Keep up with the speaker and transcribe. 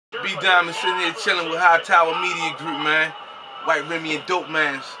B-Diamendz sitting here chilling with High Tower Media Group, man. White Remy and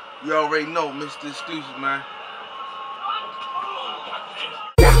Dopeman. You already know, Mr. Excuses, man.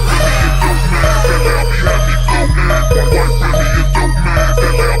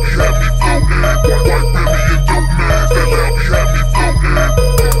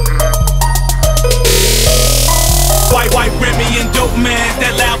 White Remy and Dopeman,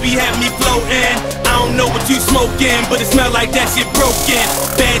 that loud be have me floating. I don't know what you smoking, but it smell like that shit broken.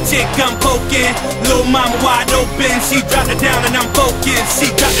 Bad chick, I'm poking. Little mama wide open. She dropped it down and I'm focused.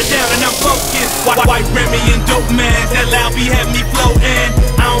 She dropped it down and I'm focused. White Remy and Dopeman, that loud be have me floating.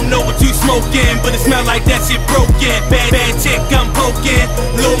 I don't know what you smoking, but it smell like that shit broken. Bad chick, I'm poking.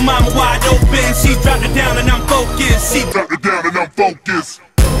 Little mama wide open. She dropped it down and I'm focused. She dropped it down and I'm focused.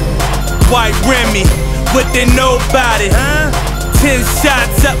 White Remy, what they know about it? 10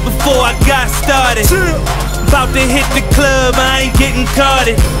 shots up before I got started. About to hit the club, I ain't getting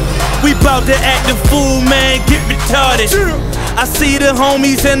carded. We bout to act the fool, man, get retarded. I see the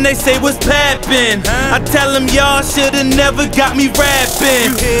homies and they say what's pappin'. I tell them y'all shoulda never got me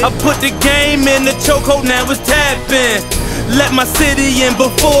rapping. I put the game in the chokehold, now it's tapping. Let my city in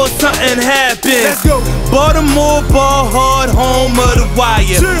before something happens. Baltimore ball hard, home of the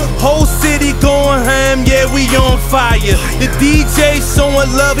wire. Whole city going ham, yeah, we on fire. The DJ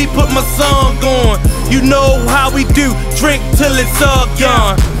showing love, he put my song on. You know how we do, drink till it's all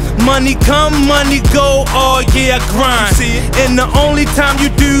gone. Money come, money go, oh yeah, I grind. And the only time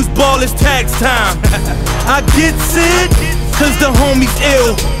you do's ball is tax time. I get sick, cause the homies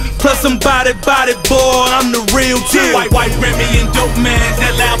ill. Plus I'm bout it, boy, I'm the real deal. White Remy and Dopeman,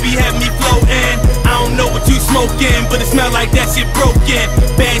 that loud be have me floating. I don't know what you smoking, but it smell like that shit broken.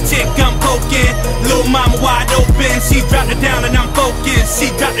 Bad chick, I'm poking. Little mama wide open. She dropped it down and I'm focused. She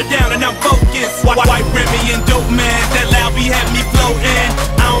dropped it down and I'm focused. White Remy and Dopeman, that loud be have me floating.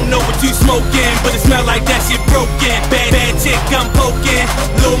 I don't know what you smoking, but it smell like that shit broken. Bad chick, I'm poking.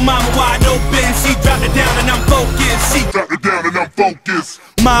 Little mama wide open. She dropped it down and I'm focused. She dropped it down and I'm focused.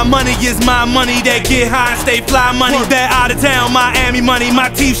 My money is my money, that get high and stay fly money. That out of town Miami money, my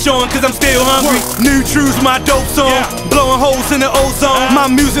teeth showing cause I'm still hungry. New truths, my dope song, blowing holes in the ozone. My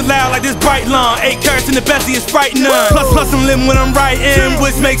music loud like this bright lawn, 8 carats in the bestie is frightening. Plus I'm living when I'm writing,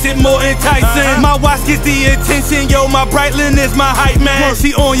 which makes it more enticing. My watch gets the attention, yo, my Breitling is my hype man.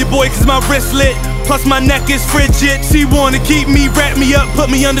 She on your boy cause my wrist lit. Plus my neck is frigid. She wanna keep me, wrap me up, put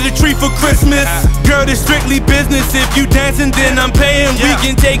me under the tree for Christmas. Girl, this strictly business. If you dancing, then I'm paying. We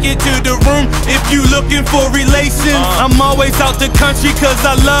can take it to the room if you looking for relations. I'm always out the country cause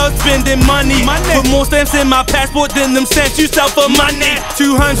I love spending money. Put more stamps in my passport than them stamps you sell for money.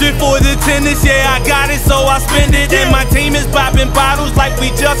 200 for the tennis, yeah, I got it, so I spend it. And my team is popping bottles like we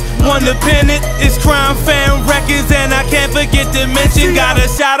just won the pennant. It's Crime Fan Records and I can't forget to mention. Gotta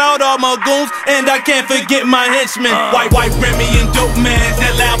shout out all my goons and I can't forget my henchmen. White Remy and Dopeman,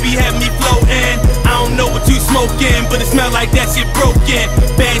 that loud be have me floating. I don't know what you smoking, but it smell like that shit broken.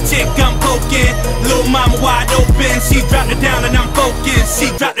 Bad chick, I'm poking. Little mama wide open. She dropped it down and I'm focused. She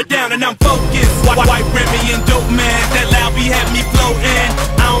dropped it down and I'm focused. White Remy and Dopeman, that loud be have me floating.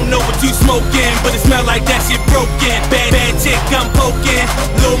 I don't know what you smoking, but it smell like that shit broken. Bad chick, I'm poking.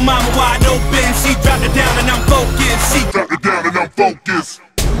 Little mama wide open. She dropped it down and I'm focused. She dropped it down and I'm focused.